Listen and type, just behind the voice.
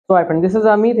So my friend, this is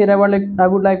Amit. Here I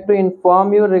would like to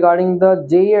inform you regarding the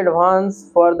JEE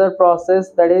Advanced further process.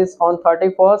 That is, on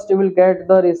 31st you will get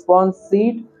the response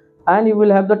sheet and you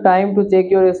will have the time to check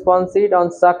your response sheet. On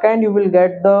 2nd you will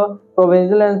get the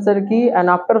provisional answer key, and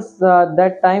after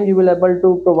that time you will able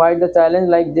to provide the challenge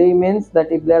like JEE means, that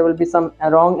if there will be some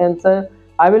wrong answer,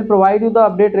 I will provide you the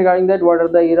update regarding that, what are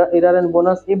the error and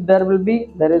bonus. If there will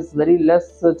be, there is very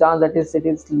less chance, that is, it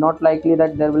is not likely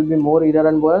that there will be more error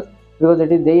and bonus, because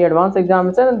it is JEE advanced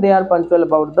examination and they are punctual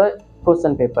about the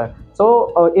question paper.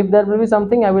 So if there will be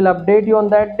something, I will update you on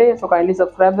that day. So kindly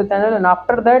subscribe the channel, and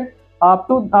after that, up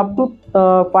to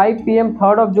 5 p.m.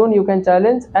 3rd of June you can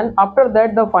challenge, and after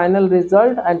that the final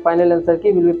result and final answer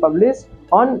key will be published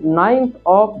on 9th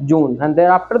of June, and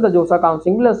thereafter the JOSAA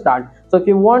counseling will start. So if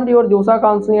you want your JOSAA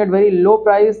counseling at very low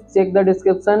price, check the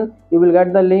description. You will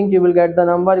get the link, you will get the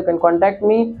number, you can contact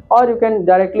me, or you can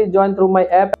directly join through my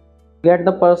app. Get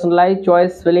the personalized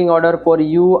choice filling order for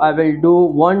you. I will do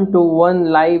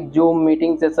one-to-one live Zoom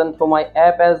meeting session through my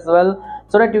app as well,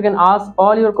 so that you can ask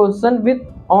all your questions with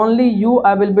only you.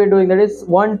 I will be doing that is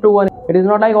one-to-one. It is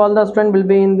not like all the students will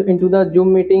be into the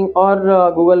Zoom meeting or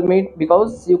Google Meet,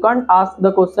 because you can't ask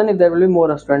the question if there will be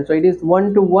more students. So it is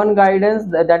one-to-one guidance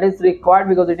that is required,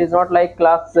 because it is not like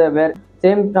class where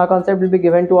same concept will be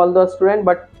given to all the students,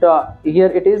 but here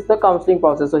it is the counseling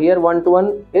process. So here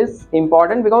one-to-one is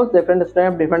important, because different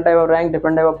students have different type of rank,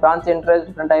 different type of branch interest,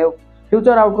 different type of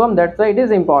future outcome. That's why it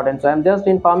is important. So I'm just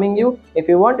informing you. If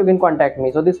you want, you can contact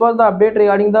me. So this was the update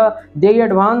regarding the JEE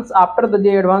Advanced. After the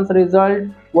JEE Advanced result,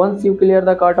 once you clear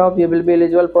the cutoff, you will be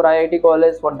eligible for IIT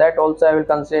college. For that also I will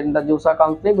consider the JOSAA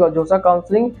counseling, because JOSAA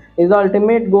counseling is the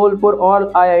ultimate goal for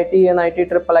all IIT, NIT,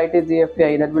 triple IT,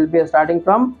 GFI. That will be starting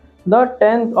from the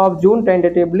 10th of June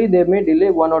tentatively. They may delay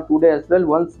 1 or 2 days as well.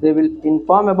 Once they will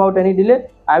inform about any delay,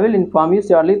 I will inform you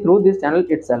surely through this channel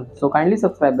itself. So kindly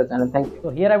subscribe the channel. Thank you. So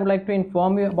here I would like to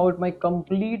inform you about my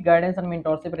complete guidance and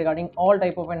mentorship regarding all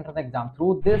type of entrance exam.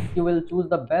 Through this you will choose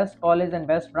the best college and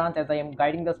best branch, as I am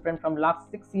guiding the student from last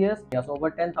 6 years. Yes,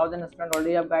 over 10,000 students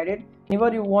already have guided.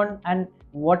 Whenever you want and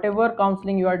whatever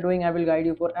counseling you are doing, I will guide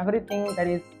you for everything. That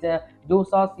is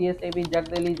JOSAA, CSAB,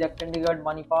 JEE, Chandigarh,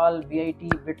 Manipal, VIT,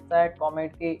 BITSAT,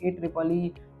 COMET,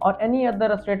 EEE, or any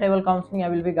other state level counseling. I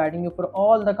will be guiding you for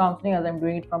all the counseling, as I am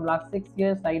doing it from last 6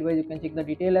 years. Sidewise you can check the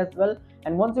detail as well.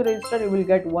 And once you register, you will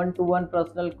get one-to-one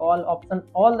personal call option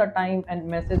all the time, and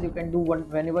message you can do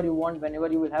whenever you want,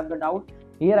 whenever you will have the doubt.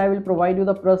 Here I will provide you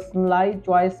the personalized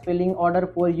choice filling order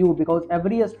for you, because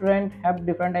every student have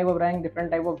different type of rank,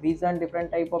 different type of vision,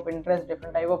 different type of interest,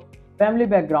 different type of family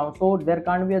background. So there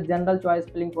can't be a general choice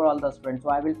filling for all the students.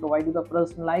 So I will provide you the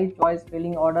personalized choice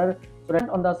filling order. So right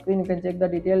on the screen you can check the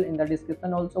detail, in the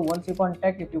description also. Once you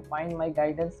contact, if you find my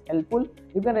guidance helpful,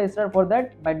 you can register for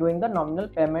that by doing the nominal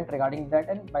payment regarding that,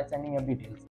 and by sending your details.